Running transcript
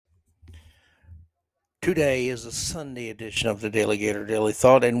Today is a Sunday edition of the DaleyGator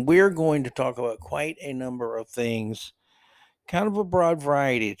DaleyThought, and we're going to talk about quite a number of things, kind of a broad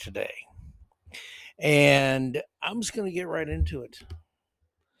variety today. And I'm just going to get right into it.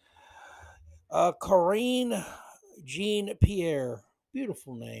 Corinne Jean Pierre,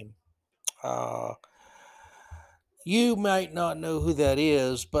 beautiful name. Uh, you might not know who that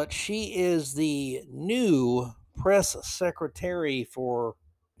is, but she is the new press secretary for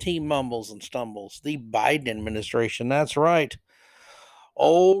Team Mumbles and Stumbles, the Biden administration. That's right.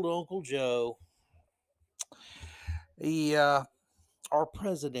 Old Uncle Joe, the our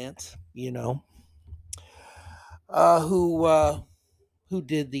president, uh, who uh, who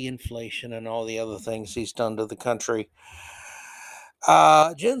did the inflation and all the other things he's done to the country.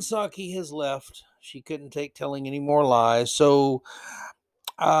 Jen Psaki has left. She couldn't take telling any more lies. So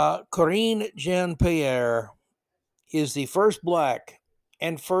Corinne Jean Pierre is the first black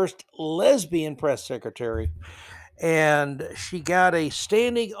and first lesbian press secretary. And she got a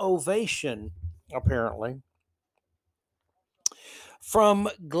standing ovation, apparently, from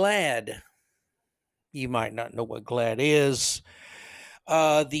GLAAD. You might not know what GLAAD is.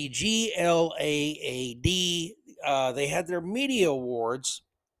 The GLAAD, they had their media awards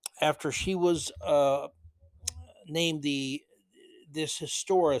after she was named this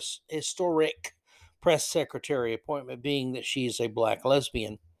historic press secretary appointment, being that she's a black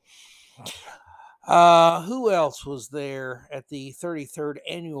lesbian. Who else was there at the 33rd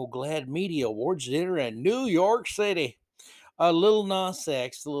annual GLAAD Media Awards dinner in New York City? Lil Nas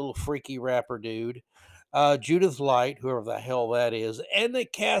X, the little freaky rapper dude, Judith Light, whoever the hell that is, and the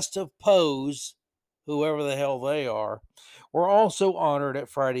cast of Pose, whoever the hell they are, were also honored at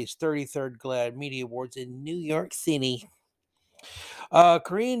Friday's 33rd GLAAD Media Awards in New York City.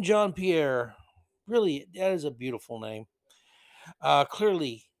 Corinne Jean Pierre, really, that is a beautiful name.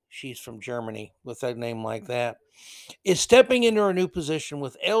 Clearly, she's from Germany with a name like that. Is stepping into her new position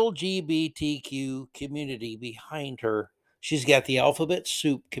with LGBTQ community behind her. She's got the alphabet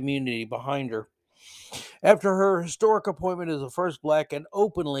soup community behind her. After her historic appointment as the first black and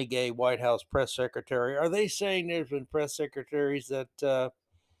openly gay White House press secretary, are they saying there's been press secretaries that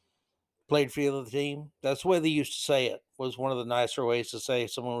played for the other team? That's the way they used to say it. Was one of the nicer ways to say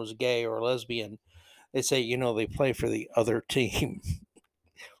someone was gay or lesbian. They say, they play for the other team.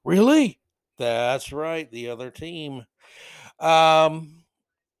 Really? That's right, the other team. Um,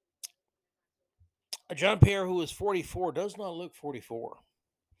 John Pierre, who is 44, does not look 44.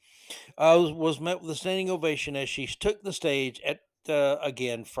 Was met with a standing ovation as she took the stage at,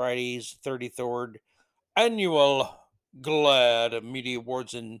 again, Friday's 33rd annual GLAAD Media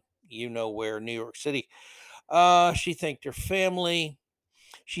Awards in where, New York City. She thanked her family.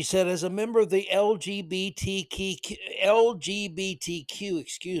 She said, as a member of the LGBTQ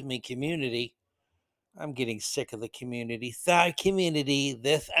community, I'm getting sick of the community. Thigh community,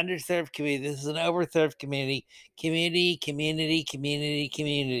 this underserved community, this is an overserved community. Community.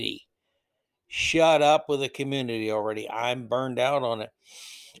 Shut up with the community already. I'm burned out on it.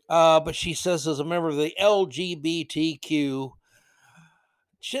 But she says, as a member of the LGBTQ,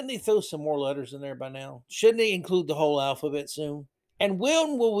 shouldn't they throw some more letters in there by now? Shouldn't they include the whole alphabet soon? And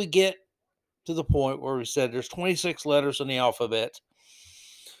when will we get to the point where we said there's 26 letters in the alphabet?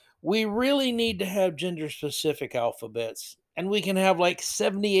 We really need to have gender specific alphabets. And we can have like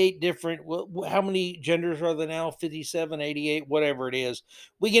 78 different, how many genders are there now? 57, 88, whatever it is.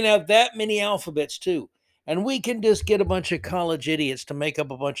 We can have that many alphabets too. And we can just get a bunch of college idiots to make up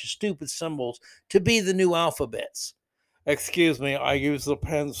a bunch of stupid symbols to be the new alphabets. Excuse me, I use the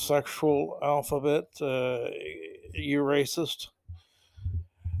pansexual alphabet. You racist.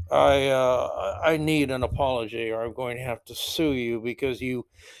 I need an apology, or I'm going to have to sue you because you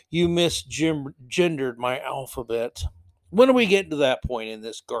misgendered my alphabet. When do we get to that point in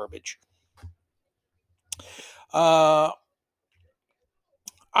this garbage? I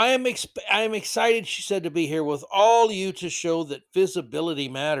am excited, she said, to be here with all you to show that visibility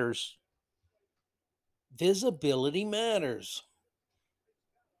matters. Visibility matters.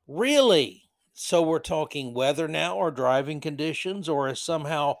 Really? So we're talking weather now, or driving conditions, or is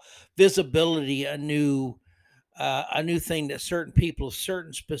somehow visibility a new thing that certain people of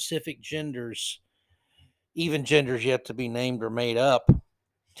certain specific genders, even genders yet to be named or made up,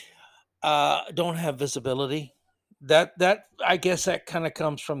 don't have visibility? That I guess that kind of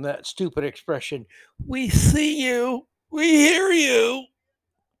comes from that stupid expression, "We see you, we hear you."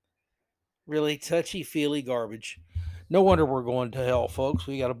 Really touchy feely garbage. No wonder we're going to hell, folks.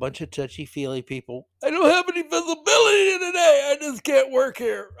 We got a bunch of touchy feely people. I don't have any visibility today. I just can't work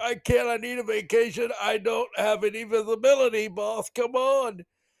here. I can't. I need a vacation. I don't have any visibility, boss. Come on.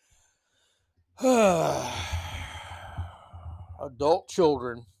 Adult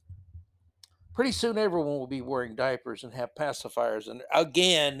children. Pretty soon, everyone will be wearing diapers and have pacifiers. And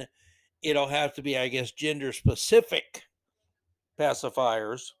again, it'll have to be, I guess, gender specific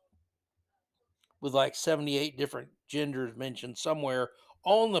pacifiers with like 78 different genders mentioned somewhere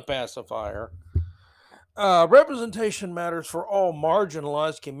on the pacifier. Representation matters for all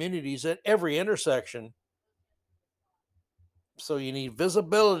marginalized communities at every intersection. So you need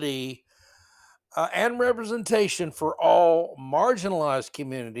visibility and representation for all marginalized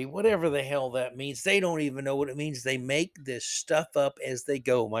community, whatever the hell that means. They don't even know what it means. They make this stuff up as they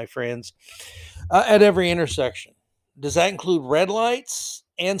go, my friends, at every intersection. Does that include red lights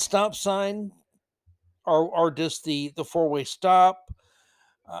and stop sign, or just the four-way stop?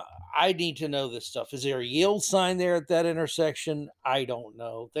 Uh, I need to know this stuff. Is there a yield sign there at that intersection? I don't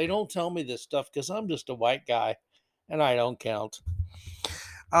know. They don't tell me this stuff because I'm just a white guy and I don't count.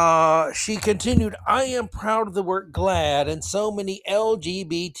 She continued, I am proud of the work GLAD and so many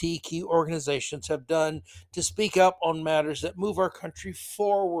LGBTQ organizations have done to speak up on matters that move our country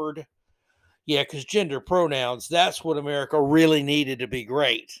forward. Yeah, because gender pronouns, that's what America really needed to be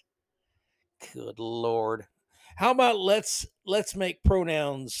great. Good Lord. How about let's make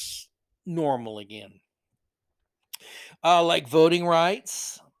pronouns normal again? Like voting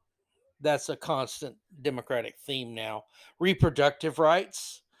rights, that's a constant Democratic theme now. Reproductive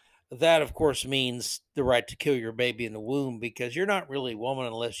rights, that of course means the right to kill your baby in the womb because you're not really a woman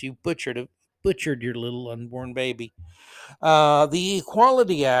unless you butchered your little unborn baby. The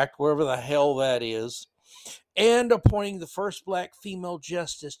Equality Act, wherever the hell that is, and appointing the first black female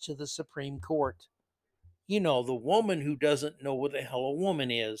justice to the Supreme Court. You know, the woman who doesn't know what the hell a woman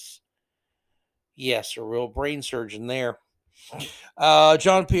is. Yes, a real brain surgeon there.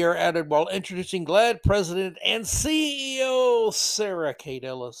 John Pierre added, while introducing GLAD President and CEO Sarah Kate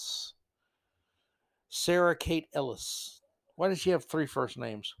Ellis. Sarah Kate Ellis. Why does she have three first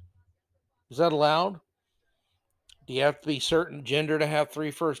names? Is that allowed? Do you have to be certain gender to have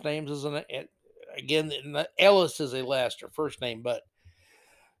three first names? Isn't it? Again, Ellis is a last or first name, but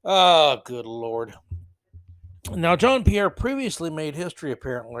oh, good Lord. Now, John Pierre previously made history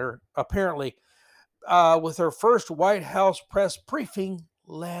apparently with her first White House press briefing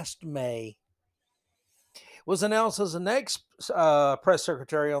last May. Was announced as the next press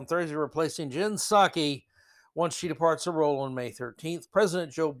secretary on Thursday, replacing Jen Psaki once she departs the role on May 13th.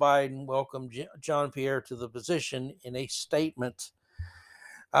 President Joe Biden welcomed John Pierre to the position in a statement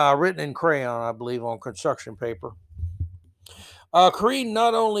written in crayon, I believe, on construction paper. Karine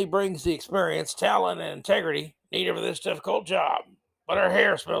not only brings the experience, talent, and integrity needed for this difficult job, but her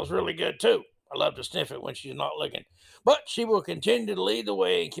hair smells really good too. I love to sniff it when she's not looking. But she will continue to lead the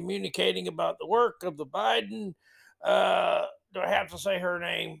way in communicating about the work of the Biden. Do I have to say her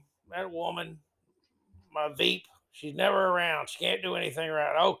name? That woman, my Veep. She's never around. She can't do anything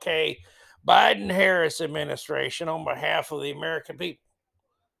right. Okay. Biden-Harris administration on behalf of the American people.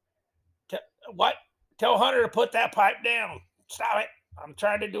 What? Tell Hunter to put that pipe down. Stop it. I'm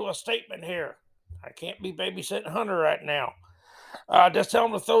trying to do a statement here. I can't be babysitting Hunter right now. Just tell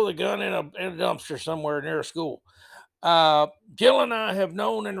him to throw the gun in a dumpster somewhere near a school. Jill and I have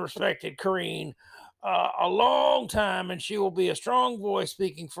known and respected Karine a long time, and she will be a strong voice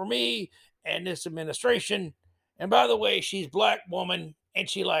speaking for me and this administration. And by the way, she's a black woman, and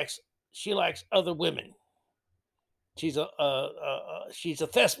she likes other women. She's a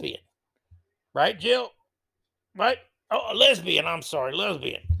thespian, right, Jill? Right? Oh, a lesbian. I'm sorry,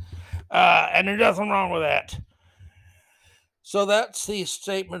 lesbian. And there's nothing wrong with that. So that's the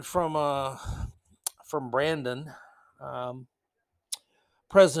statement from Brandon.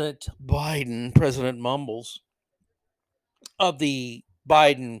 President Biden, President Mumbles of the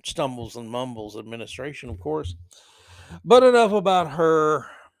Biden Stumbles and Mumbles administration, of course. But enough about her.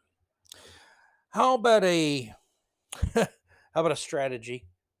 How about a strategy?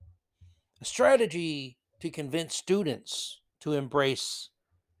 A strategy to convince students to embrace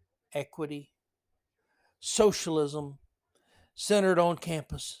equity, socialism, centered on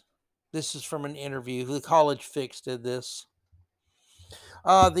campus. This is from an interview. The College Fix did this.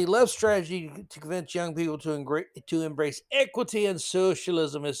 The left strategy to convince young people to embrace equity and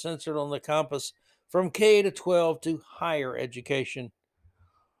socialism is centered on the campus from K to 12 to higher education.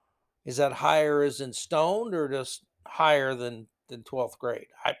 Is that higher as in stoned or just higher than 12th grade?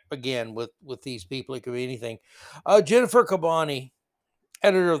 Again, with these people, it could be anything. Jennifer Kabani,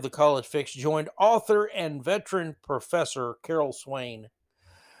 editor of the College Fix, joined author and veteran professor Carol Swain.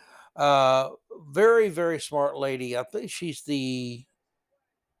 Very, very smart lady. I think she's the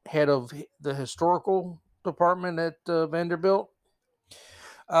head of the historical department at Vanderbilt.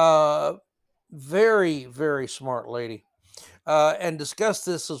 Very, very smart lady. And discuss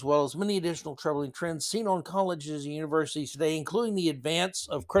this as well as many additional troubling trends seen on colleges and universities today, including the advance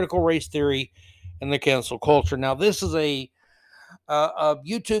of critical race theory and the cancel culture. Now, this is a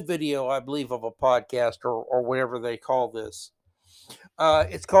YouTube video, I believe, of a podcast or whatever they call this.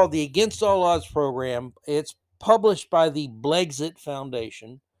 It's called the Against All Odds program. It's published by the Blexit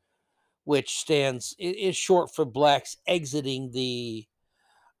Foundation, which is short for blacks exiting the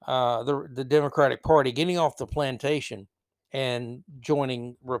Democratic Party, getting off the plantation and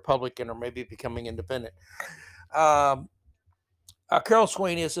joining Republican or maybe becoming independent. Um, Carol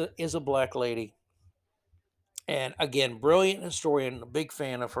Swain is a black lady, and again, brilliant historian, a big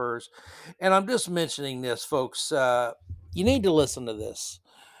fan of hers. And I'm just mentioning this, folks. You need to listen to this.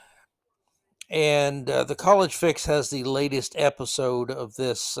 And the College Fix has the latest episode of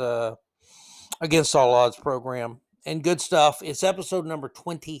this Against All Odds program, and good stuff. It's episode number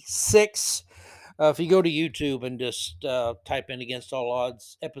 26. If you go to YouTube and just type in Against All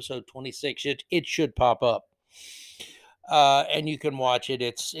Odds episode 26, it should pop up. And you can watch it.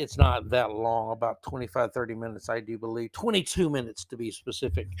 It's not that long, about 25-30 minutes, I do believe. 22 minutes to be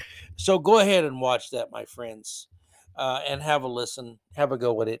specific. So go ahead and watch that, my friends, and have a listen. Have a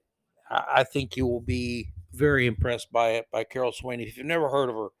go with it. I think you will be very impressed by it, by Carol Swain. If you've never heard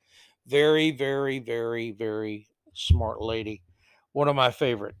of her, very, very, very, very smart lady. One of my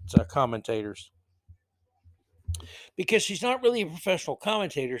favorite commentators, because she's not really a professional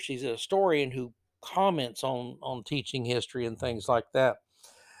commentator. She's a historian who comments on teaching history and things like that.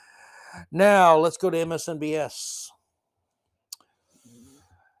 Now let's go to MSNBS.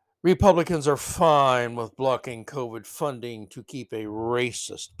 Republicans are fine with blocking COVID funding to keep a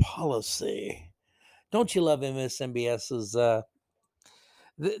racist policy. Don't you love MSNBS's?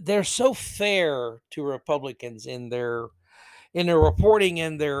 They're so fair to Republicans in their reporting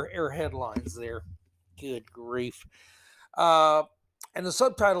and their headlines. There, good grief. Uh, and the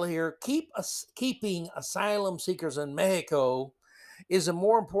subtitle here: keeping asylum seekers in Mexico is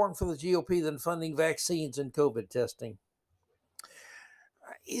more important for the GOP than funding vaccines and COVID testing.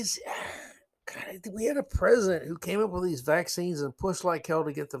 God, we had a president who came up with these vaccines and pushed like hell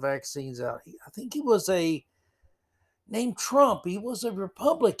to get the vaccines out. I think he was named Trump. He was a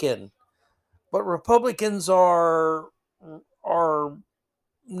Republican, but Republicans are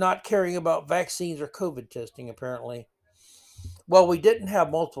not caring about vaccines or COVID testing, apparently. Well, we didn't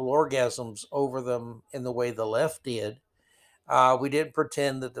have multiple orgasms over them in the way the left did. We didn't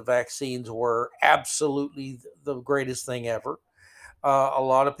pretend that the vaccines were absolutely the greatest thing ever. A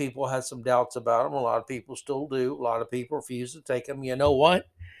lot of people had some doubts about them. A lot of people still do. A lot of people refuse to take them. You know what?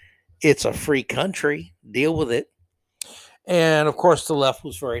 It's a free country. Deal with it. And of course, the left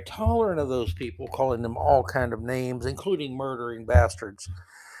was very tolerant of those people, calling them all kind of names, including murdering bastards,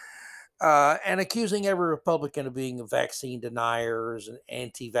 and accusing every Republican of being vaccine deniers and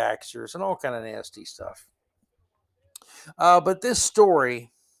anti-vaxxers and all kind of nasty stuff. But this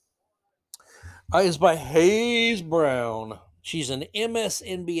story is by Hayes Brown. She's an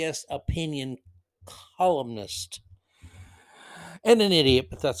MSNBS opinion columnist and an idiot,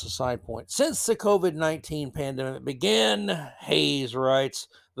 but that's a side point. Since the COVID-19 pandemic began, Hayes writes,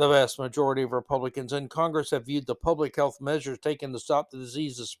 the vast majority of Republicans in Congress have viewed the public health measures taken to stop the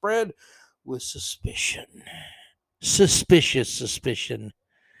disease's spread with suspicion. Suspicious suspicion.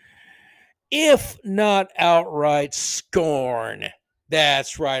 If not outright scorn.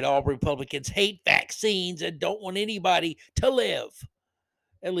 That's right. All Republicans hate vaccines and don't want anybody to live.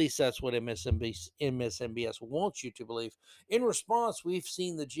 At least that's what MSNBS wants you to believe. In response, we've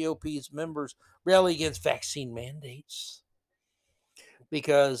seen the GOP's members rally against vaccine mandates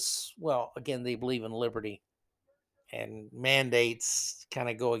because, well, again, they believe in liberty, and mandates kind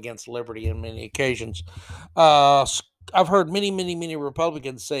of go against liberty on many occasions. I've heard many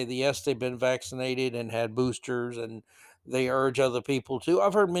Republicans say that yes, they've been vaccinated and had boosters, and they urge other people to.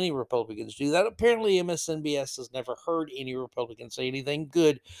 I've heard many Republicans do that. Apparently, MSNBS has never heard any Republican say anything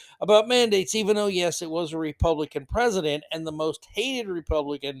good about mandates, even though, yes, it was a Republican president and the most hated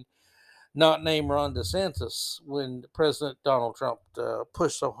Republican, not named Ron DeSantis, when President Donald Trump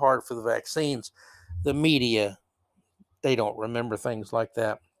pushed so hard for the vaccines. The media, they don't remember things like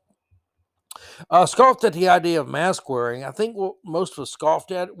that. Scoffed at the idea of mask wearing. I think what most of us scoffed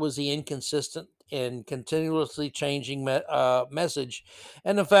at was the inconsistent and continuously changing message,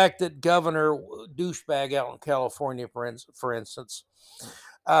 and the fact that Governor douchebag out in California, for instance,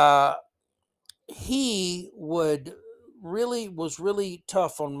 uh, he was really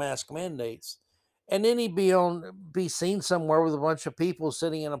tough on mask mandates, and then he'd be seen somewhere with a bunch of people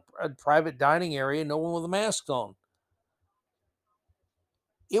sitting in a private dining area, no one with a mask on.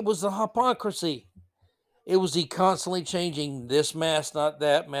 It was the hypocrisy. It was the constantly changing this mask, not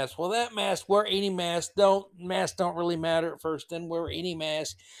that mask. Well, that mask, wear any mask. Masks don't really matter at first. Then wear any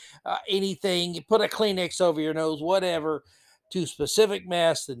mask, anything. You put a Kleenex over your nose, whatever. To specific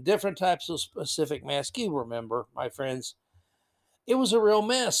masks and different types of specific masks. You remember, my friends, it was a real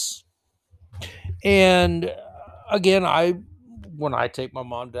mess. And again, when I take my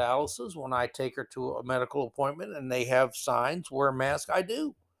mom to dialysis, when I take her to a medical appointment, and they have signs, wear a mask, I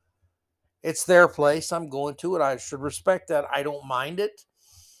do. It's their place. I'm going to it. I should respect that. I don't mind it.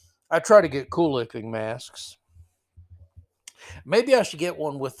 I try to get cool looking masks. Maybe I should get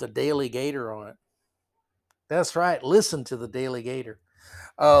one with the DaleyGator on it. That's right. Listen to the DaleyGator.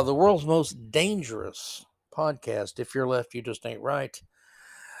 The world's most dangerous podcast. If you're left, you just ain't right.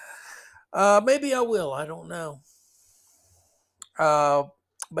 Maybe I will. I don't know.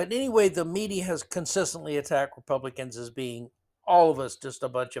 But anyway, the media has consistently attacked Republicans as being all of us just a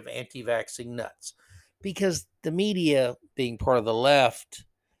bunch of anti-vaxxing nuts, because the media, being part of the left,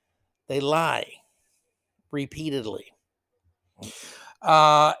 they lie repeatedly.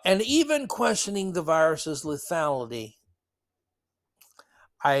 And even questioning the virus's lethality.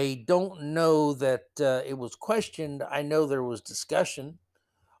 I don't know that it was questioned. I know there was discussion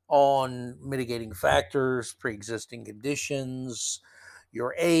on mitigating factors, pre-existing conditions,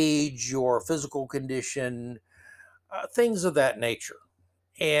 your age, your physical condition, things of that nature.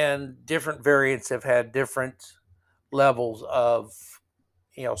 And different variants have had different levels of,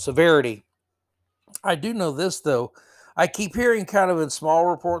 severity. I do know this, though. I keep hearing kind of in small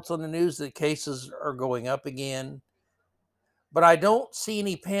reports on the news that cases are going up again. But I don't see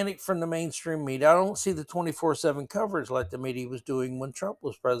any panic from the mainstream media. I don't see the 24/7 coverage like the media was doing when Trump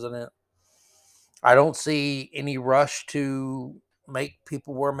was president. I don't see any rush to make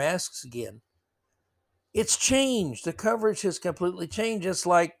people wear masks again. It's changed. The coverage has completely changed. It's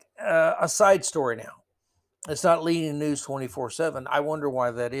like a side story now. It's not leading news 24/7. I wonder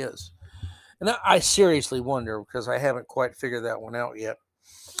why that is. And I seriously wonder, because I haven't quite figured that one out yet.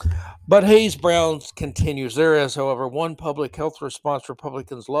 But Hayes Brown continues. There is, however, one public health response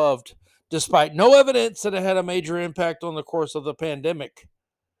Republicans loved, despite no evidence that it had a major impact on the course of the pandemic.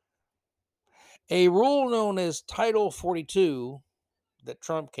 A rule known as Title 42 that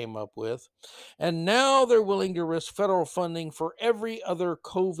Trump came up with, and now they're willing to risk federal funding for every other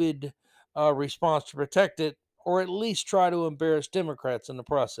COVID response to protect it, or at least try to embarrass Democrats in the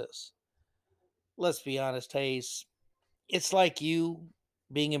process. Let's be honest, Hayes. It's like you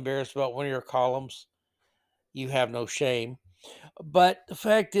being embarrassed about one of your columns. You have no shame. But the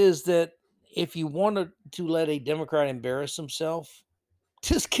fact is that if you wanted to let a Democrat embarrass himself,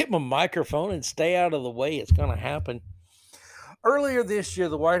 just give him a microphone and stay out of the way. It's going to happen. Earlier this year,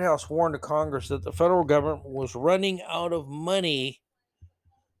 the White House warned the Congress that the federal government was running out of money.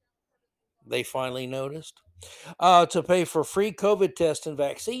 They finally noticed. To pay for free COVID tests and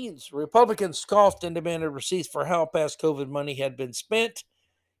vaccines. Republicans scoffed and demanded receipts for how past COVID money had been spent.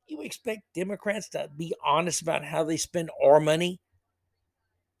 You expect Democrats to be honest about how they spend our money?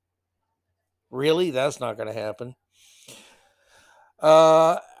 Really? That's not going to happen.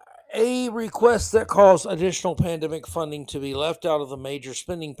 A request that calls additional pandemic funding to be left out of the major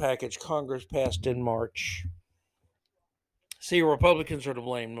spending package Congress passed in March. See, Republicans are to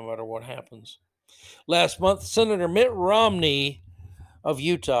blame no matter what happens. Last month, Senator Mitt Romney of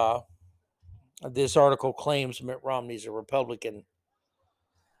Utah, this article claims Mitt Romney's a Republican.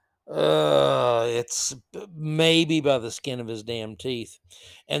 It's maybe by the skin of his damn teeth.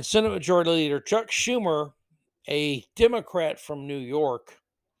 And Senate Majority Leader Chuck Schumer, a Democrat from New York,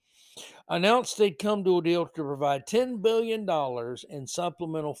 announced they'd come to a deal to provide $10 billion in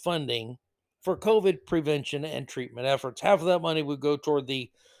supplemental funding for COVID prevention and treatment efforts. Half of that money would go toward the,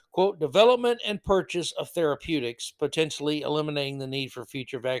 quote, development and purchase of therapeutics, potentially eliminating the need for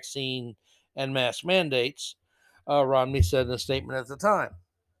future vaccine and mask mandates, Romney said in a statement at the time.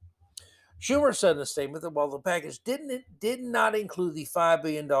 Schumer said in a statement that while the package did not include the $5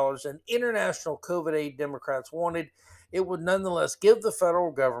 billion in international COVID aid Democrats wanted, it would nonetheless give the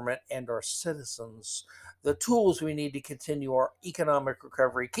federal government and our citizens the tools we need to continue our economic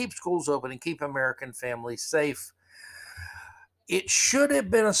recovery, keep schools open, and keep American families safe. It should have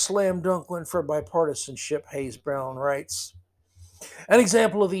been a slam dunk win for bipartisanship, Hayes Brown writes. An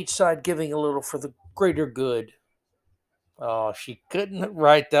example of each side giving a little for the greater good. Oh, she couldn't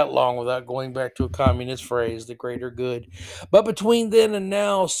write that long without going back to a communist phrase, the greater good. But between then and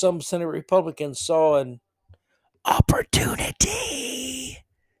now, some Senate Republicans saw an opportunity.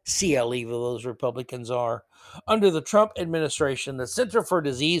 See how evil those Republicans are. Under the Trump administration, the Center for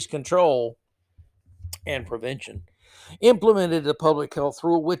Disease Control and Prevention implemented a public health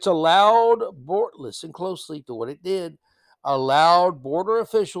rule which allowed, listen closely to what it did, allowed border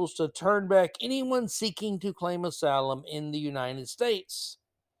officials to turn back anyone seeking to claim asylum in the United States.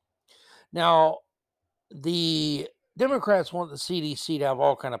 Now, the Democrats want the CDC to have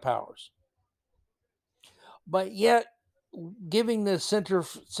all kind of powers, but yet giving the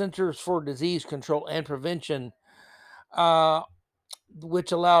Centers for Disease Control and Prevention,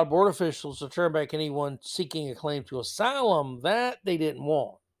 which allowed border officials to turn back anyone seeking a claim to asylum, that they didn't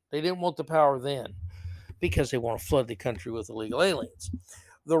want. They didn't want the power then because they want to flood the country with illegal aliens.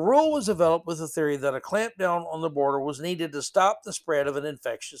 The rule was developed with the theory that a clampdown on the border was needed to stop the spread of an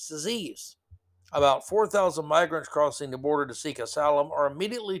infectious disease. About 4,000 migrants crossing the border to seek asylum are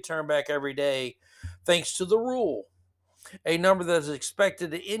immediately turned back every day thanks to the rule, a number that is expected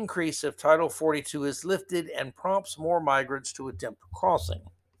to increase if Title 42 is lifted and prompts more migrants to attempt crossing.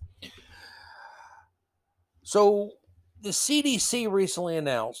 So, the CDC recently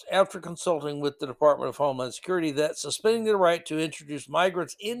announced, after consulting with the Department of Homeland Security, that suspending the right to introduce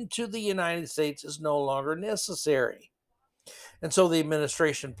migrants into the United States is no longer necessary. And so the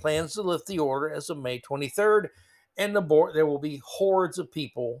administration plans to lift the order as of May 23rd, and there will be hordes of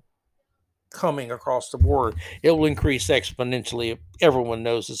people coming across the border. It will increase exponentially. Everyone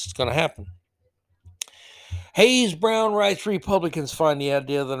knows this is going to happen. Hayes Brown writes, Republicans find the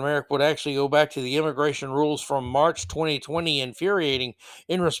idea that America would actually go back to the immigration rules from March 2020 infuriating.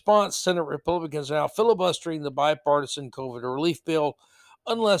 In response, Senate Republicans are now filibustering the bipartisan COVID relief bill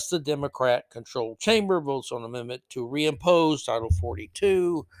unless the Democrat-controlled chamber votes on an amendment to reimpose Title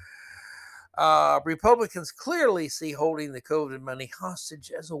 42. Republicans clearly see holding the COVID money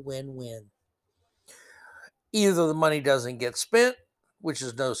hostage as a win-win. Either the money doesn't get spent, which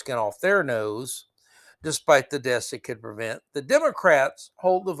is no skin off their nose, despite the deaths it could prevent. The Democrats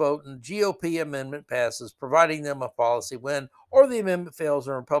hold the vote and the GOP amendment passes, providing them a policy win, or the amendment fails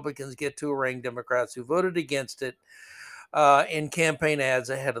and Republicans get to harangue Democrats who voted against it in campaign ads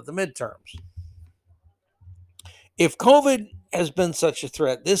ahead of the midterms. If COVID has been such a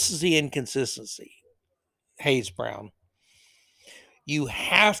threat, this is the inconsistency, Hayes Brown. You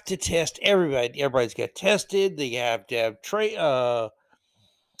have to test everybody. Everybody's got tested. They have to have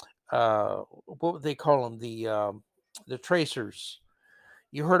what would they call them? The tracers.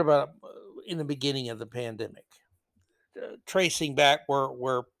 You heard about in the beginning of the pandemic, tracing back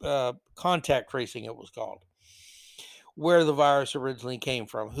where contact tracing it was called, where the virus originally came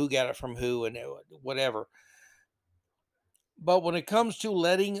from, who got it from who, and whatever. But when it comes to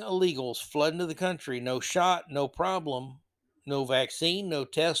letting illegals flood into the country, no shot, no problem, no vaccine, no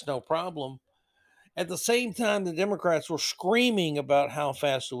test, no problem. At the same time, the Democrats were screaming about how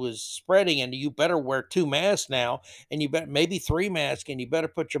fast it was spreading, and you better wear 2 masks now, and you bet maybe 3 masks, and you better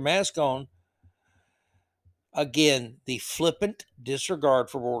put your mask on. Again, the flippant disregard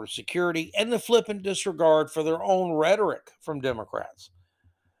for border security and the flippant disregard for their own rhetoric from Democrats.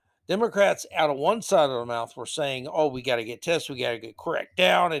 Democrats out of one side of the mouth were saying, oh, we got to get tested, we got to get cracked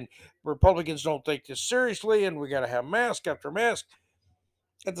down, and Republicans don't take this seriously, and we got to have mask after mask.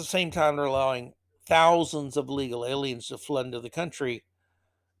 At the same time, they're allowing thousands of illegal aliens to flood into the country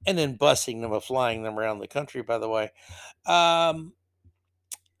and then busing them and flying them around the country, by the way.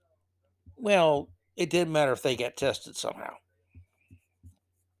 Well, it didn't matter if they got tested somehow.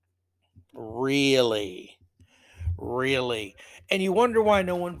 Really? And you wonder why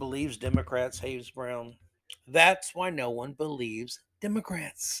no one believes Democrats, Hayes Brown? That's why no one believes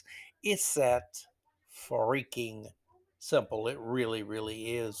Democrats. It's that freaking simple. It really,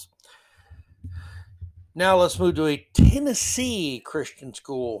 really is. Now let's move to a Tennessee Christian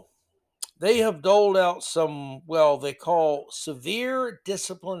school. They have doled out some, they call severe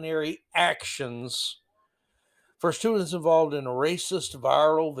disciplinary actions for students involved in a racist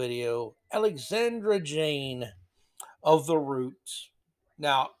viral video. Alexandra Jane of The Root.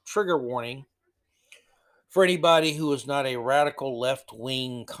 Now, trigger warning for anybody who is not a radical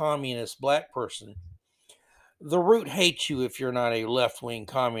left-wing communist black person. The Root hates you if you're not a left-wing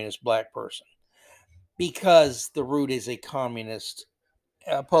communist black person, because The Root is a communist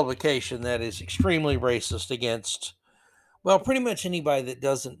publication that is extremely racist against, pretty much anybody that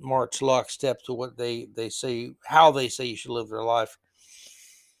doesn't march lockstep to what they say, how they say you should live their life.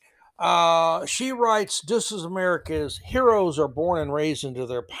 She writes, just as America's heroes are born and raised into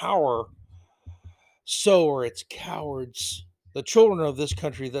their power, so are its cowards. The children of this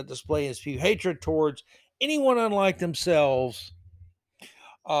country that display and spew hatred towards anyone unlike themselves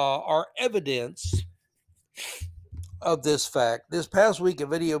are evidence of this fact. This past week, a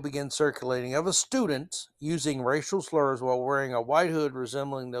video began circulating of a student using racial slurs while wearing a white hood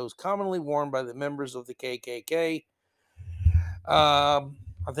resembling those commonly worn by the members of the KKK.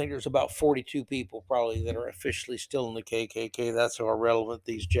 I think there's about 42 people probably that are officially still in the KKK. That's how irrelevant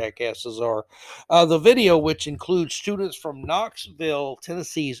these jackasses are. The video, which includes students from Knoxville,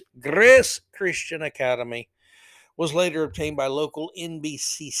 Tennessee's Grace Christian Academy, was later obtained by local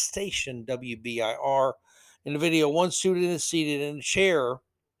NBC station WBIR. In the video, one student is seated in a chair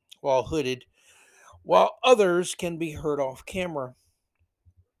while hooded, while others can be heard off camera.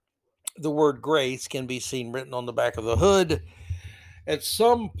 The word grace can be seen written on the back of the hood. At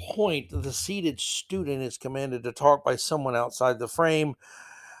some point, the seated student is commanded to talk by someone outside the frame.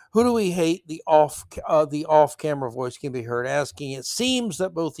 Who do we hate? The off-camera voice can be heard asking. It seems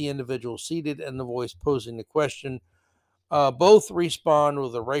that both the individual seated and the voice posing the question both respond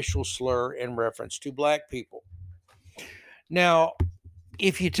with a racial slur in reference to black people. Now,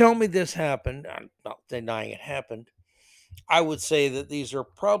 if you tell me this happened, I'm not denying it happened, I would say that these are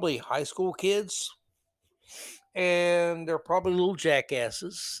probably high school kids, and they're probably little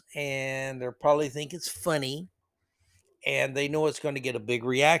jackasses, and they're probably think it's funny, and they know it's going to get a big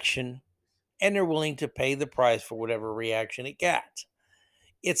reaction, and they're willing to pay the price for whatever reaction it got.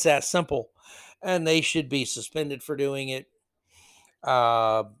 It's that simple, and they should be suspended for doing it.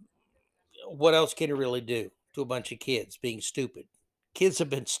 Uh, what else can you really do to a bunch of kids being stupid? Kids have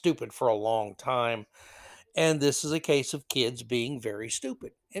been stupid for a long time, and this is a case of kids being very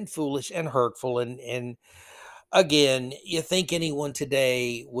stupid and foolish and hurtful. And again, you think anyone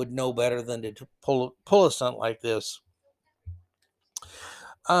today would know better than to pull a stunt like this,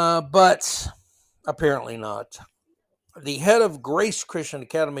 but apparently not. The head of Grace Christian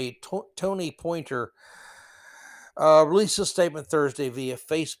Academy, Tony Pointer, released a statement Thursday via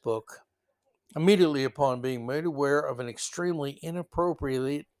Facebook immediately upon being made aware of an extremely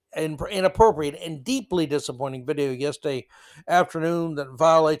inappropriate and deeply disappointing video yesterday afternoon that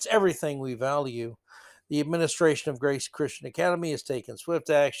violates everything we value. The administration of Grace Christian Academy has taken swift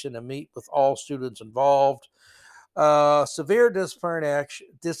action to meet with all students involved. Severe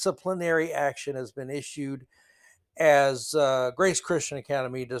disciplinary action has been issued, as Grace Christian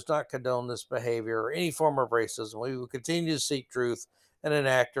Academy does not condone this behavior or any form of racism. We will continue to seek truth and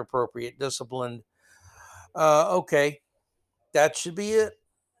enact appropriate discipline. Okay, that should be it.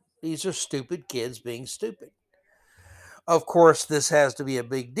 These are stupid kids being stupid. Of course, this has to be a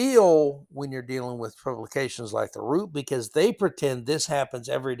big deal when you're dealing with publications like The Root, because they pretend this happens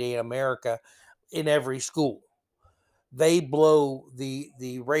every day in America in every school. They blow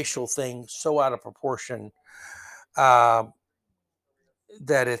the racial thing so out of proportion uh,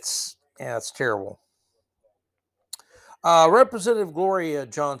 that it's terrible. Representative Gloria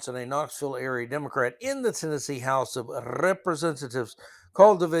Johnson, a Knoxville area Democrat in the Tennessee House of Representatives,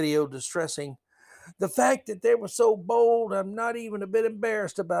 called the video distressing. The fact that they were so bold, I'm not even a bit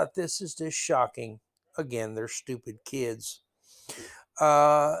embarrassed about this, is just shocking. Again, they're stupid kids.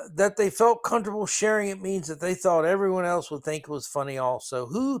 That they felt comfortable sharing it means that they thought everyone else would think it was funny also.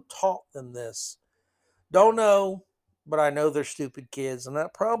 Who taught them this? Don't know, but I know they're stupid kids, and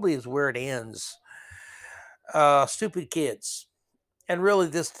that probably is where it ends. Stupid kids. And really,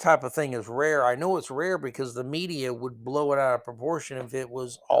 this type of thing is rare. I know it's rare because the media would blow it out of proportion if it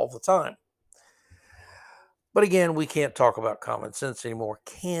was all the time. But again, we can't talk about common sense anymore,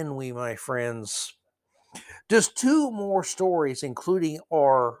 can we, my friends? Just two more stories, including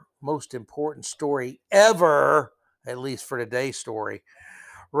our most important story ever, at least for today's story,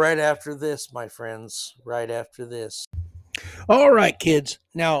 right after this, my friends, right after this. All right, kids.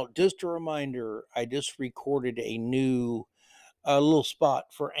 Now, just a reminder, I just recorded a new little spot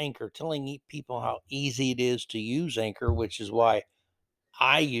for Anchor, telling people how easy it is to use Anchor, which is why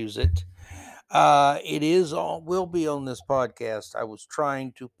I use it. It is will be on this podcast. I was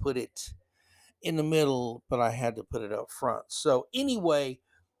trying to put it in the middle, but I had to put it up front. So anyway,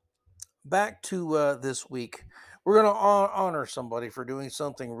 back to this week. We're going to honor somebody for doing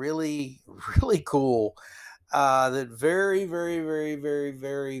something really, really cool. That very, very, very, very,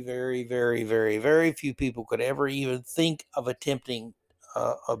 very, very, very, very, very few people could ever even think of attempting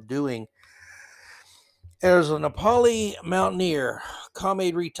of doing. There's a Nepali mountaineer,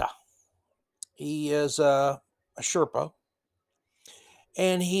 Kame Rita. He is a Sherpa,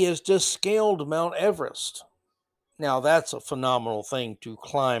 and he has just scaled Mount Everest. Now, that's a phenomenal thing to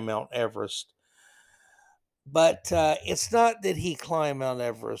climb Mount Everest. But it's not that he climbed Mount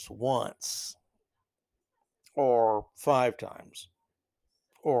Everest once, or 5 times,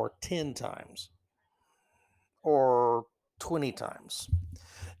 or 10 times, or 20 times.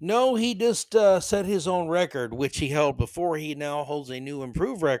 No, he just set his own record, which he held before. He now holds a new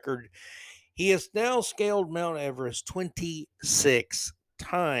improved record. He has now scaled Mount Everest 26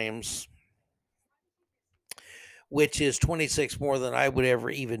 times, which is 26 more than I would ever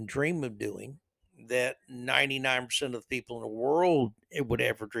even dream of doing, that 99% of the people in the world would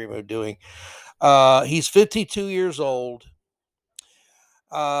ever dream of doing. He's 52 years old.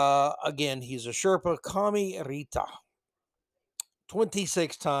 Again, he's a Sherpa, Kami Rita.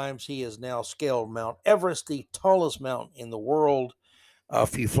 26 times he has now scaled Mount Everest, the tallest mountain in the world. A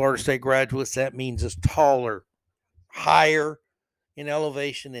few Florida State graduates, that means it's taller, higher in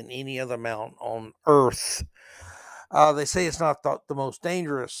elevation than any other mountain on Earth. They say it's not the most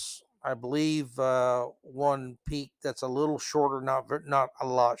dangerous. I believe one peak that's a little shorter, not a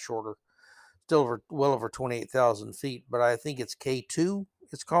lot shorter, still well over 28,000 feet, but I think it's K2,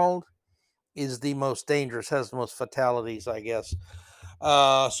 it's called, is the most dangerous, has the most fatalities, I guess.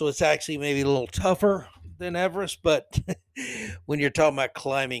 So it's actually maybe a little tougher than Everest, but when you're talking about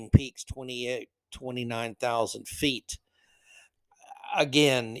climbing peaks 29,000 feet,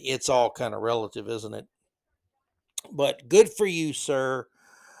 again, it's all kind of relative, isn't it? But good for you, sir.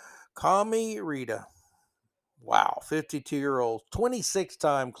 Kami Rita. Wow, 52-year-old,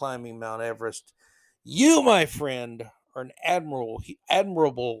 26-time climbing Mount Everest. You, my friend, are an admirable,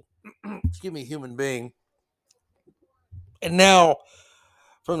 excuse me, human being. And now,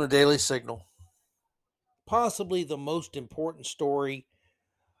 from the Daily Signal, possibly the most important story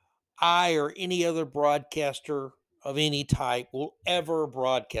I or any other broadcaster of any type will ever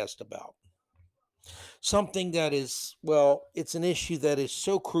broadcast about. Something that is, well, it's an issue that is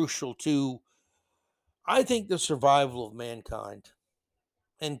so crucial to, I think, the survival of mankind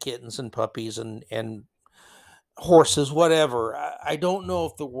and kittens and puppies and horses, whatever. I don't know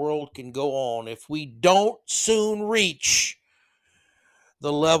if the world can go on if we don't soon reach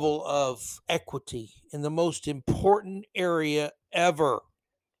the level of equity in the most important area ever.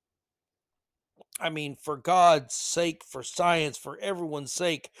 I mean, for God's sake, for science, for everyone's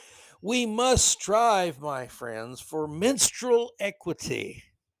sake, we must strive, my friends, for menstrual equity.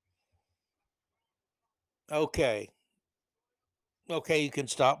 Okay. Okay, you can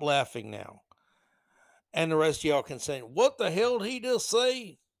stop laughing now. And the rest of y'all can say, what the hell did he just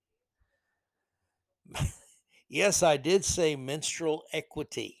say? Yes, I did say menstrual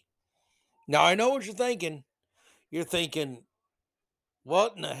equity. Now, I know what you're thinking. You're thinking,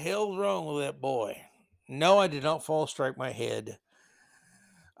 what in the hell's wrong with that boy? No, I did not fall strike my head.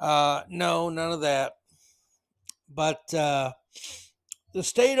 No, none of that. But the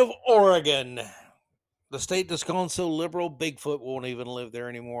state of Oregon, the state that's gone so liberal, Bigfoot won't even live there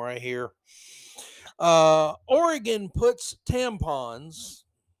anymore, I hear. Oregon puts tampons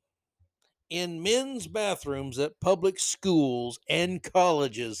in men's bathrooms at public schools and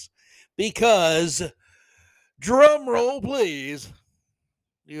colleges because, drum roll please,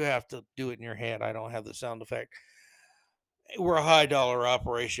 you have to do it in your head. I don't have the sound effect. We're a high dollar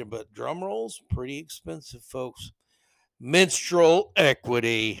operation, but drum rolls, pretty expensive, folks. Menstrual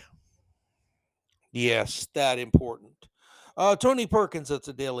equity. Yes, that important. Tony Perkins at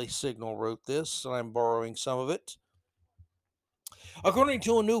the Daily Signal wrote this, and I'm borrowing some of it. According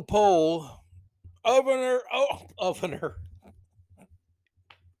to a new poll, Governor.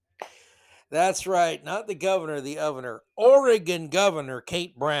 That's right, not the governor, the governor. Oregon Governor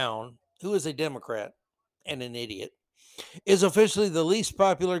Kate Brown, who is a Democrat and an idiot, is officially the least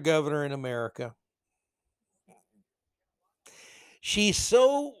popular governor in America. She's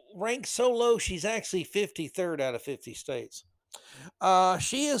so ranked so low, she's actually 53rd out of 50 states.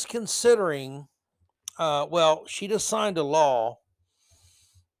 She is considering, she just signed a law,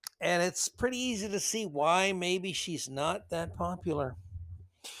 and it's pretty easy to see why maybe she's not that popular.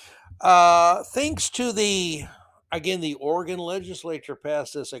 Thanks to the Oregon legislature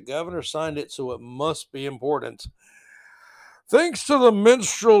passed this. A governor signed it, so it must be important. Thanks to the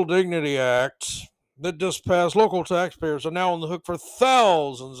Menstrual Dignity Act that just passed, local taxpayers are now on the hook for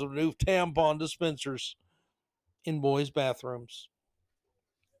thousands of new tampon dispensers in boys' bathrooms.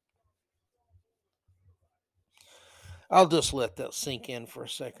 I'll just let that sink in for a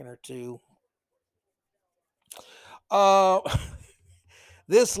second or two.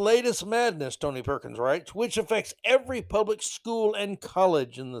 This latest madness, Tony Perkins writes, which affects every public school and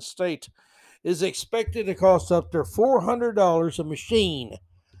college in the state, is expected to cost up to $400 a machine.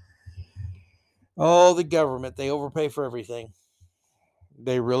 Oh, the government, they overpay for everything.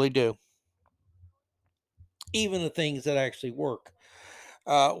 They really do. Even the things that actually work,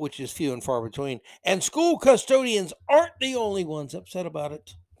 which is few and far between. And school custodians aren't the only ones upset about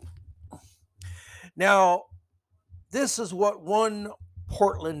it. Now, this is what one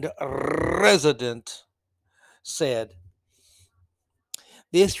Portland resident said.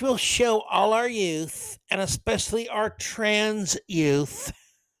 This will show all our youth, and especially our trans youth,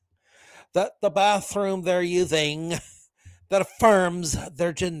 that the bathroom they're using that affirms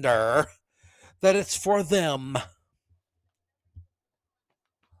their gender, that it's for them.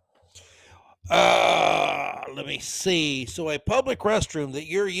 Let me see. So a public restroom that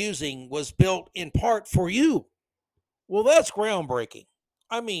you're using was built in part for you. Well, that's groundbreaking.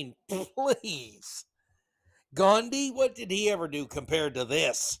 I mean, please. Gandhi, what did he ever do compared to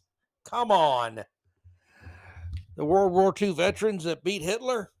this? Come on. The World War II veterans that beat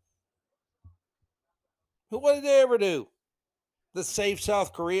Hitler? What did they ever do? That saved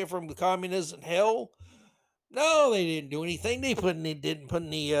South Korea from the communism hell? No, they didn't do anything. They didn't put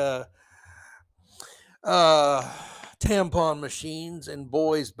any uh, tampon machines in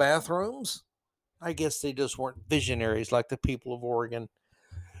boys' bathrooms. I guess they just weren't visionaries like the people of Oregon.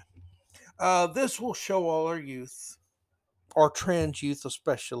 This will show all our youth, our trans youth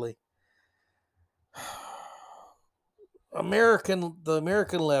especially. The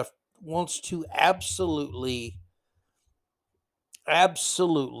American left wants to absolutely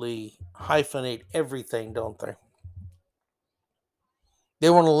hyphenate everything, don't they? They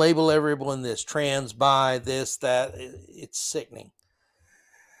want to label everyone this trans, bi, this, that. It's sickening.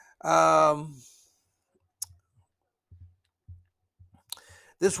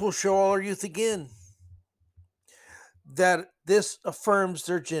 This will show all our youth again that this affirms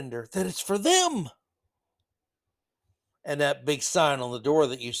their gender, that it's for them. And that big sign on the door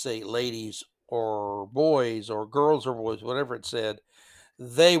that you say ladies or boys or girls or boys, whatever it said,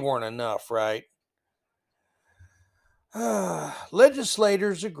 they weren't enough, right?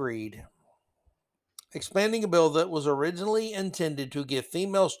 Legislators agreed, expanding a bill that was originally intended to give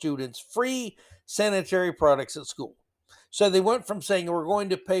female students free sanitary products at school. So they went from saying we're going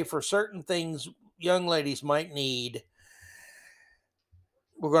to pay for certain things young ladies might need.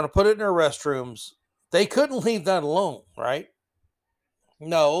 We're going to put it in our restrooms. They couldn't leave that alone, right?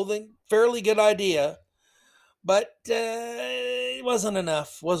 No, fairly good idea. But it wasn't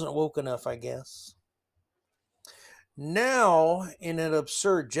enough. Wasn't woke enough, I guess. Now, in an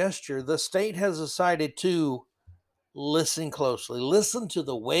absurd gesture, the state has decided to listen closely. Listen to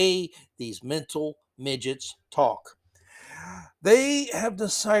the way these mental midgets talk. They have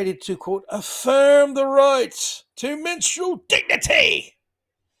decided to, quote, affirm the rights to menstrual dignity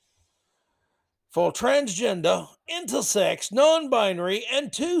for transgender, intersex, non-binary,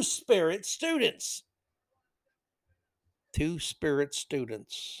 and two-spirit students. Two-spirit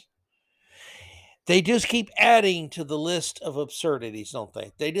students. They just keep adding to the list of absurdities, don't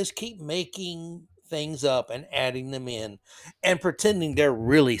they? They just keep making things up and adding them in and pretending they're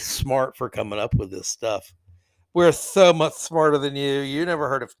really smart for coming up with this stuff. We're so much smarter than you. You never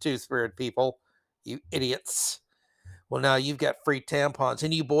heard of two-spirit people, you idiots. Well, now you've got free tampons,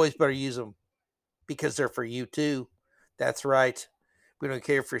 and you boys better use them because they're for you too. That's right. We don't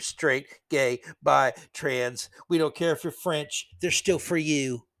care if you're straight, gay, bi, trans. We don't care if you're French. They're still for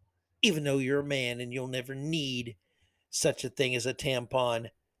you. Even though you're a man and you'll never need such a thing as a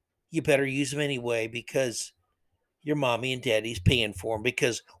tampon, you better use them anyway because your mommy and daddy's paying for them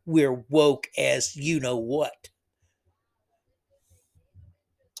because we're woke as you know what.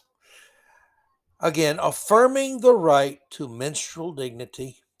 Again, affirming the right to menstrual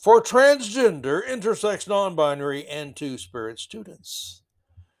dignity for transgender, intersex, non-binary, and two-spirit students.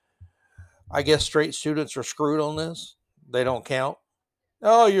 I guess straight students are screwed on this. They don't count.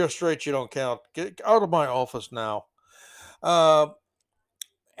 Oh, you're straight, you don't count. Get out of my office now.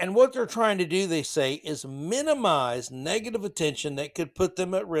 And what they're trying to do, they say, is minimize negative attention that could put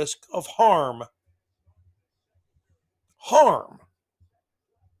them at risk of harm. Harm?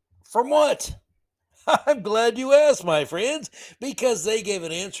 From what? I'm glad you asked, my friends, because they gave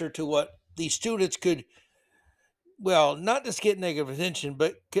an answer to what these students could, well, not just get negative attention,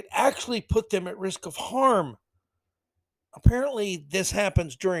 but could actually put them at risk of harm. Apparently, this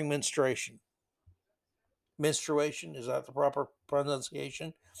happens during menstruation. Menstruation, is that the proper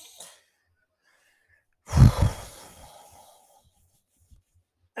pronunciation?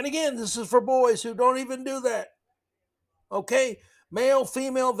 And again, this is for boys who don't even do that. Okay? Male,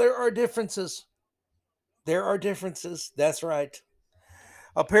 female, there are differences. There are differences. That's right.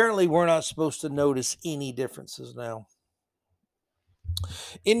 Apparently, we're not supposed to notice any differences now.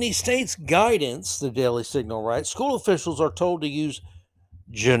 In the state's guidance, the Daily Signal writes, school officials are told to use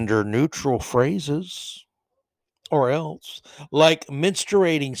gender neutral phrases or else, like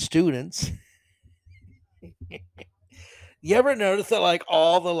menstruating students. You ever notice that like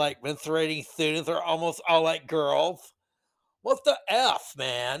all the like menstruating students are almost all like girls? What the F,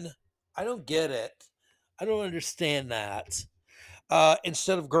 man? I don't get it. I don't understand that.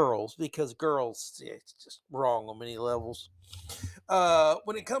 Instead of girls, because girls, it's just wrong on many levels.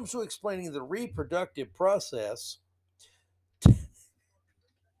 when it comes to explaining the reproductive process,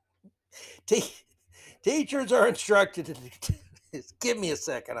 te- teachers are instructed to give me a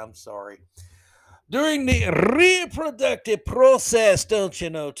second. I'm sorry. During the reproductive process, don't you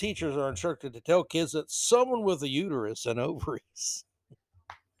know, teachers are instructed to tell kids that someone with a uterus and ovaries.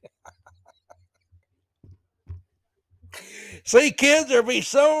 See, kids, there be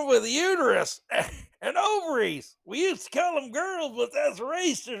someone with a uterus and ovaries. We used to call them girls, but that's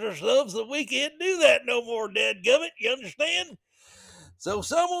racist ourselves, so we can't do that no more, dadgummit. You understand? So,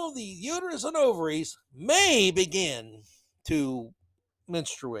 someone with the uterus and ovaries may begin to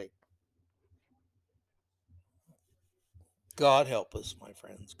menstruate. God help us, my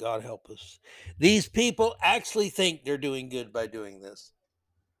friends. God help us. These people actually think they're doing good by doing this.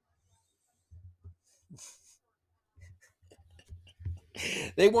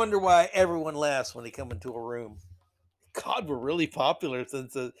 They wonder why everyone laughs when they come into a room. God, we're really popular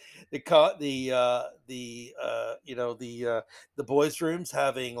since the boys' rooms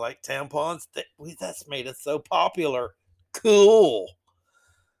having like tampons. That's made us so popular. Cool.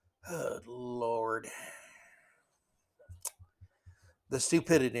 Good Lord. The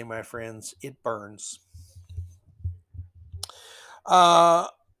stupidity, my friends, it burns. Uh,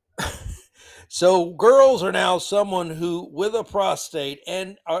 so girls are now someone who with a prostate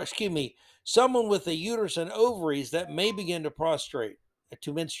someone with a uterus and ovaries that may begin to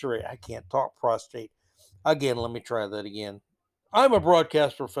menstruate. I can't talk prostate. Again, let me try that again. I'm a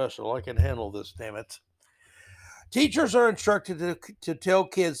broadcast professional. I can handle this, damn it. Teachers are instructed to tell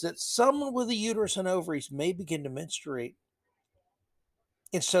kids that someone with a uterus and ovaries may begin to menstruate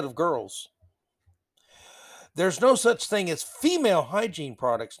instead of girls. There's no such thing as female hygiene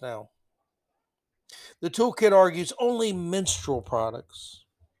products now. The toolkit argues only menstrual products.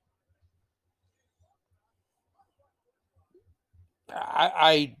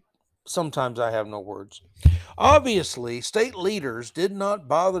 I sometimes I have no words. Obviously, state leaders did not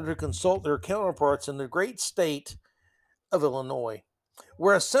bother to consult their counterparts in the great state of Illinois,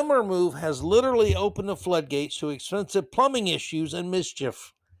 where a similar move has literally opened the floodgates to expensive plumbing issues and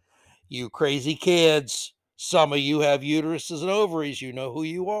mischief. You crazy kids, some of you have uteruses and ovaries. You know who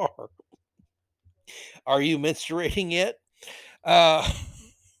you are. Are you menstruating yet? Uh,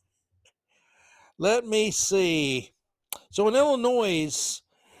 let me see. So in Illinois,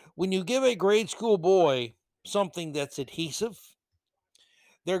 when you give a grade school boy something that's adhesive,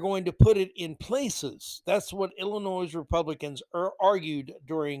 they're going to put it in places. That's what Illinois Republicans argued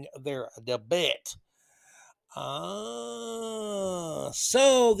during their debate.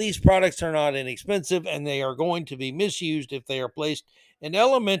 So these products are not inexpensive and they are going to be misused if they are placed in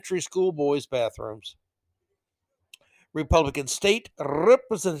elementary school boys' bathrooms. Republican State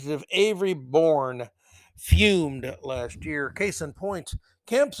Representative Avery Bourne fumed last year. Case in point,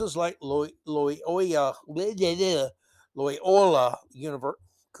 campuses like Loyola University.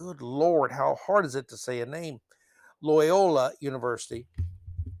 Good Lord, how hard is it to say a name? Loyola University,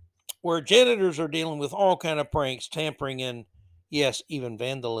 where janitors are dealing with all kind of pranks, tampering, and yes, even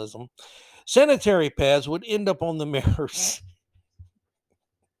vandalism. Sanitary pads would end up on the mirrors.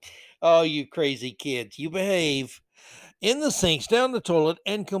 Oh, you crazy kids, you behave. In the sinks, down the toilet,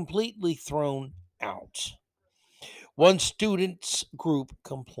 and completely thrown out. One student's group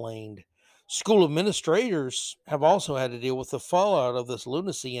complained. School administrators have also had to deal with the fallout of this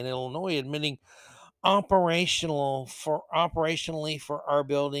lunacy in Illinois, admitting operationally for our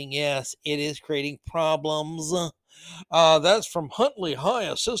building, yes, it is creating problems. That's from Huntley High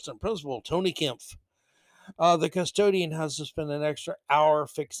Assistant Principal Tony Kempf. The custodian has to spend an extra hour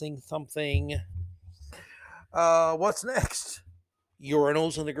fixing something. What's next?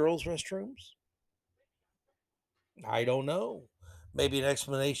 Urinals in the girls' restrooms? I don't know. Maybe an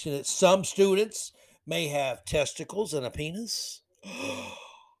explanation that some students may have testicles and a penis.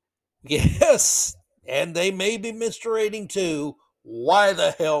 Yes, and they may be menstruating too. Why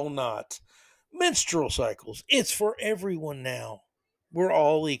the hell not? Menstrual cycles. It's for everyone now. We're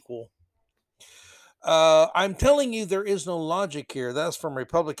all equal. I'm telling you, there is no logic here. That's from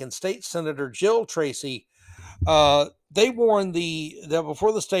Republican State Senator Jill Tracy. They warned that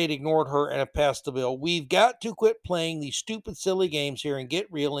before the state ignored her and passed the bill. We've got to quit playing these stupid, silly games here and get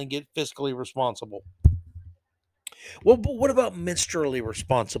real and get fiscally responsible. Well, but what about menstrually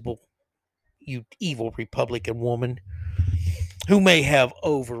responsible? You evil Republican woman who may have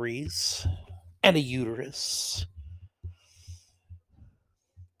ovaries and a uterus.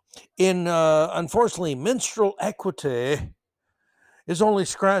 Unfortunately, menstrual equity is only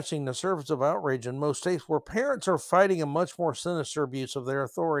scratching the surface of outrage in most states where parents are fighting a much more sinister abuse of their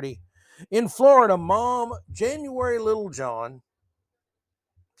authority. In Florida, mom, January Littlejohn,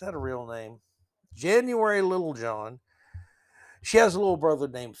 that a real name? January Littlejohn. She has a little brother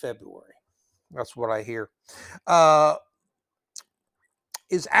named February. That's what I hear.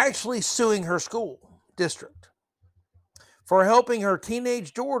 Is actually suing her school district for helping her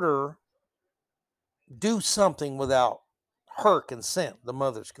teenage daughter do something without her consent, the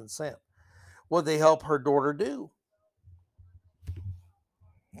mother's consent. What they help her daughter do?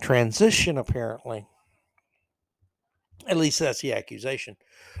 Transition, apparently. At least that's the accusation.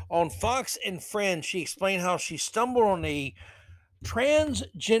 On Fox and Friends, she explained how she stumbled on a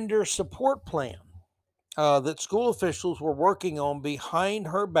transgender support plan that school officials were working on behind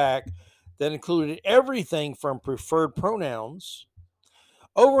her back that included everything from preferred pronouns,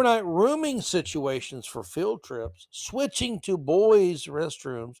 overnight rooming situations for field trips, switching to boys'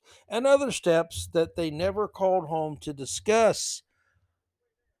 restrooms, and other steps that they never called home to discuss.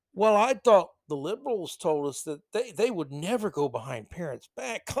 Well, I thought the liberals told us that they would never go behind parents'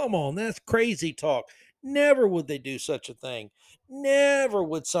 back. Come on, that's crazy talk. Never would they do such a thing. Never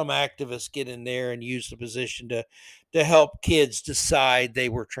would some activist get in there and use the position to help kids decide they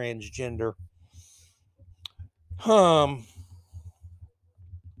were transgender.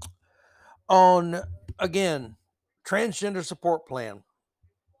 On, again, transgender support plan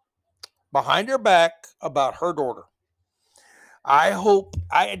behind her back about her daughter. I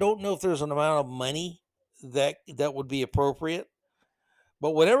don't know if there's an amount of money that would be appropriate,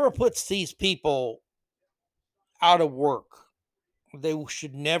 but whatever puts these people out of work, they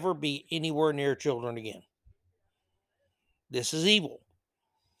should never be anywhere near children again. This is evil.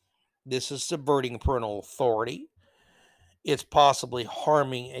 This is subverting parental authority. It's possibly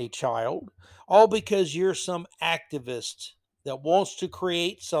harming a child, all because you're some activist that wants to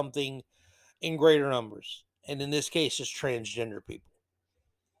create something in greater numbers. And in this case, it's transgender people.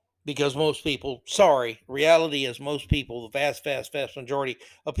 Because most people, reality is most people, the vast majority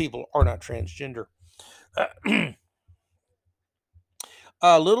of people are not transgender.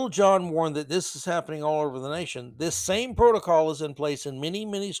 Little John warned that this is happening all over the nation. This same protocol is in place in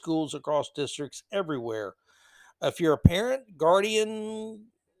many schools across districts everywhere. If you're a parent, guardian,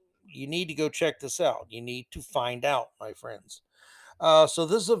 you need to go check this out. You need to find out, my friends. So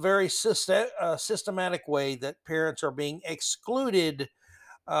this is a very systematic way that parents are being excluded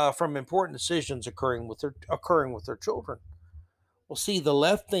from important decisions occurring with their children. Well, see, the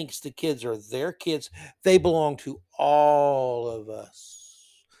left thinks the kids are their kids. They belong to all of us.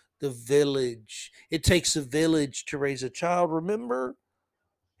 The village. It takes a village to raise a child. Remember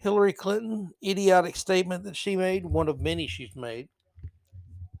Hillary Clinton, idiotic statement that she made, one of many she's made.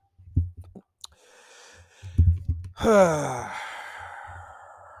 And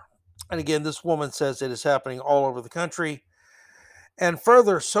again, this woman says it is happening all over the country. And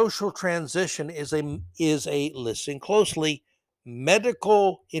further, social transition is a listen closely,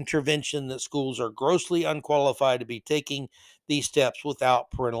 medical intervention that schools are grossly unqualified to be taking these steps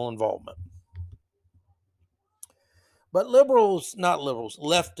without parental involvement. But leftists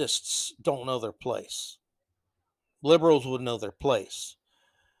don't know their place. Liberals would know their place.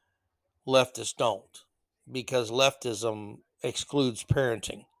 Leftists don't, because leftism excludes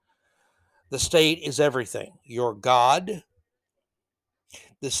parenting. The state is everything. Your God.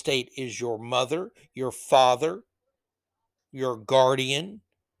 The state is your mother, your father, your guardian.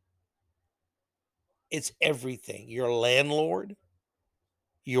 It's everything. Your landlord,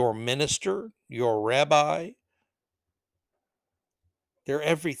 your minister, your rabbi. They're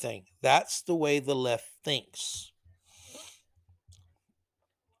everything. That's the way the left thinks.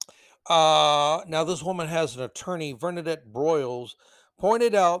 Now, this woman has an attorney, Bernadette Broyles,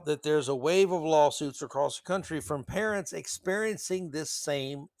 pointed out that there's a wave of lawsuits across the country from parents experiencing this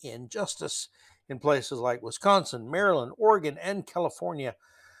same injustice in places like Wisconsin, Maryland, Oregon, and California.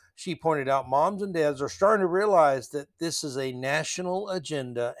 She pointed out moms and dads are starting to realize that this is a national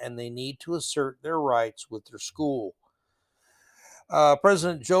agenda and they need to assert their rights with their school.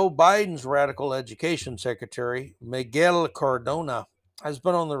 President Joe Biden's radical education secretary, Miguel Cardona, has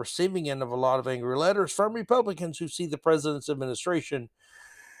been on the receiving end of a lot of angry letters from Republicans who see the president's administration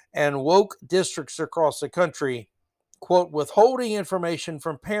and woke districts across the country, quote, withholding information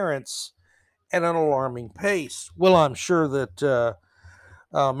from parents at an alarming pace. Well, I'm sure that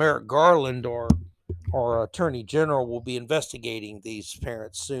Merrick Garland or Attorney General will be investigating these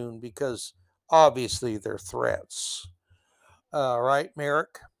parents soon because obviously they're threats. Right,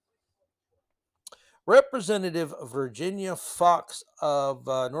 Merrick? Representative Virginia Fox of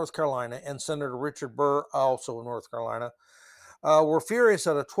North Carolina and Senator Richard Burr, also of North Carolina, were furious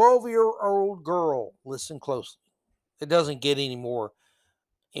at a 12-year-old girl. Listen closely. It doesn't get any more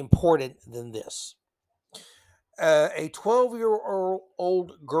important than this. A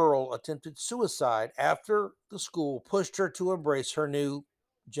 12-year-old girl attempted suicide after the school pushed her to embrace her new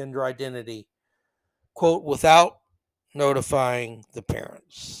gender identity, quote, without notifying the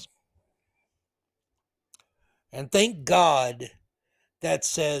parents. And thank God that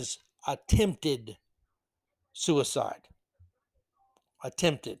says attempted suicide.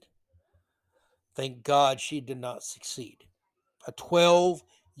 Attempted. Thank God she did not succeed. A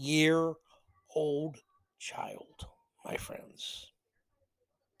 12-year-old child, my friends.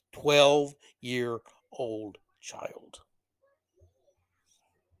 12-year-old child.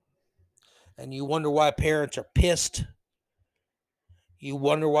 And you wonder why parents are pissed. You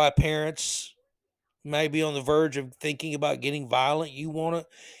wonder why parents may be on the verge of thinking about getting violent. You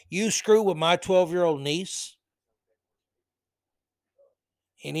screw with my 12-year-old niece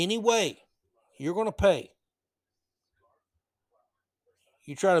in any way, you're going to pay.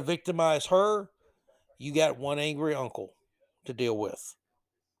 You try to victimize her, you got one angry uncle to deal with.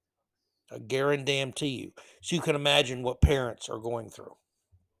 I guarantee you. So you can imagine what parents are going through.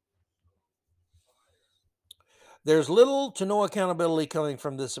 There's little to no accountability coming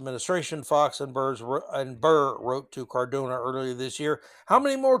from this administration. Fox and Burr wrote to Cardona earlier this year. How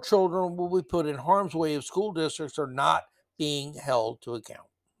many more children will we put in harm's way if school districts are not being held to account?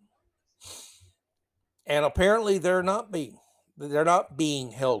 And apparently they're not being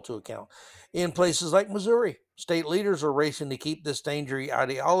held to account. In places like Missouri, state leaders are racing to keep this dangerous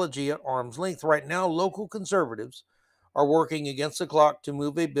ideology at arm's length. Right now, local conservatives are working against the clock to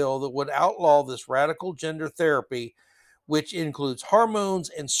move a bill that would outlaw this radical gender therapy, which includes hormones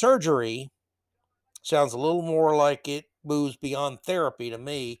and surgery. Sounds a little more like it moves beyond therapy to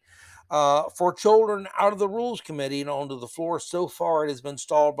me. For children out of the Rules Committee and onto the floor. So far, it has been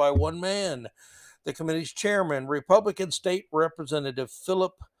stalled by one man, the committee's chairman, Republican State Representative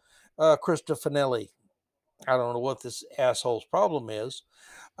Philip Cristofanelli. I don't know what this asshole's problem is.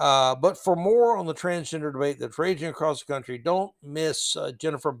 But for more on the transgender debate that's raging across the country, don't miss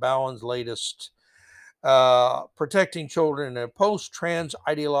Jennifer Bowen's latest Protecting Children in a Post-Trans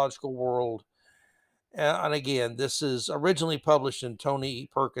Ideological World. And again, this is originally published in Tony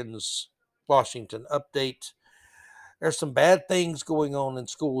Perkins' Washington Update. There's some bad things going on in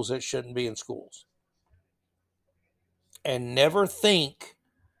schools that shouldn't be in schools. And never think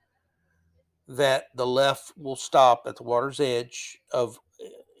that the left will stop at the water's edge of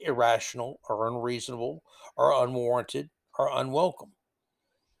irrational or unreasonable or unwarranted or unwelcome.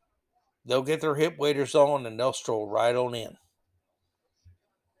 They'll get their hip waders on and they'll stroll right on in.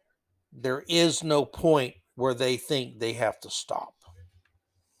 There is no point where they think they have to stop.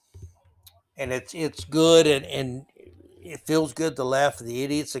 And it's good and it feels good to laugh at the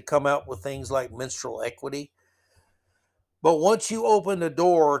idiots that come out with things like menstrual equity. But once you open the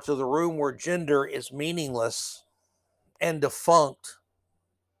door to the room where gender is meaningless and defunct,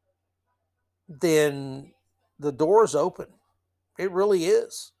 then the door is open. It really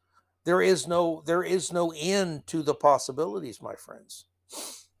is. There is no end to the possibilities, my friends.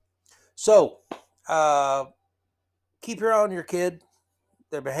 So, keep your eye on your kid,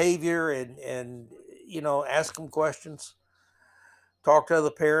 their behavior, and ask them questions. Talk to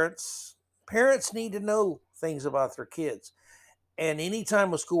other parents. Parents need to know things about their kids. And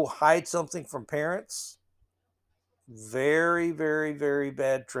anytime a school hides something from parents, very, very, very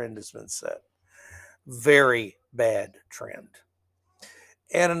bad trend has been set. Very bad trend.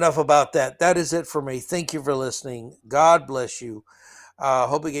 And enough about that. That is it for me. Thank you for listening. God bless you.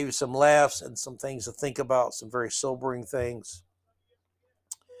 Hope I gave you some laughs and some things to think about, some very sobering things.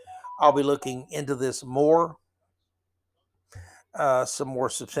 I'll be looking into this more, some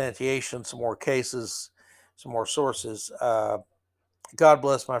more substantiation, some more cases, some more sources. God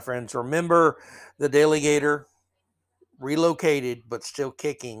bless, my friends. Remember, the DaleyGator relocated but still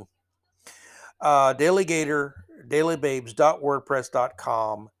kicking. DaleyGator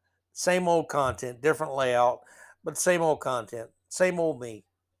DaleyBabes.wordpress.com. Same old content, different layout, but same old content. Same old me.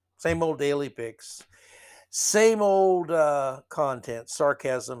 Same old daily pics. Same old content,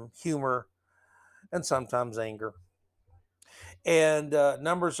 sarcasm, humor, and sometimes anger. And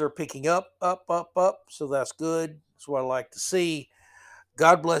numbers are picking up. So that's good. That's what I like to see.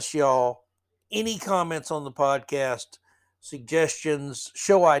 God bless y'all. Any comments on the podcast, suggestions,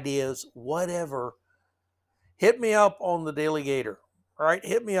 show ideas, whatever, hit me up on the DaleyGator. All right,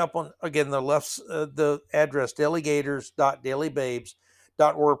 hit me up on, again, the address,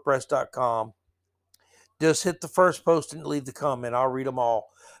 DaleyGators.DaleyBabes.wordpress.com. Just hit the first post and leave the comment. I'll read them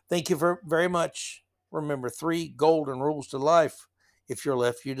all. Thank you very much. Remember, 3 golden rules to life. If you're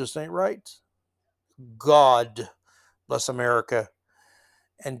left, you just ain't right. God bless America.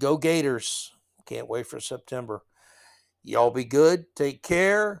 And go Gators. Can't wait for September. Y'all be good. Take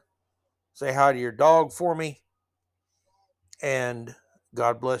care. Say hi to your dog for me. And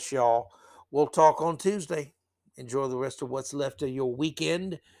God bless y'all. We'll talk on Tuesday. Enjoy the rest of what's left of your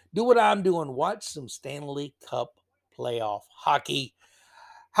weekend. Do what I'm doing. Watch some Stanley Cup playoff hockey.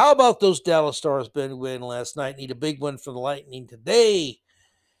 How about those Dallas Stars been winning last night? Need a big one for the Lightning today.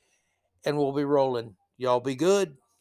 And we'll be rolling. Y'all be good.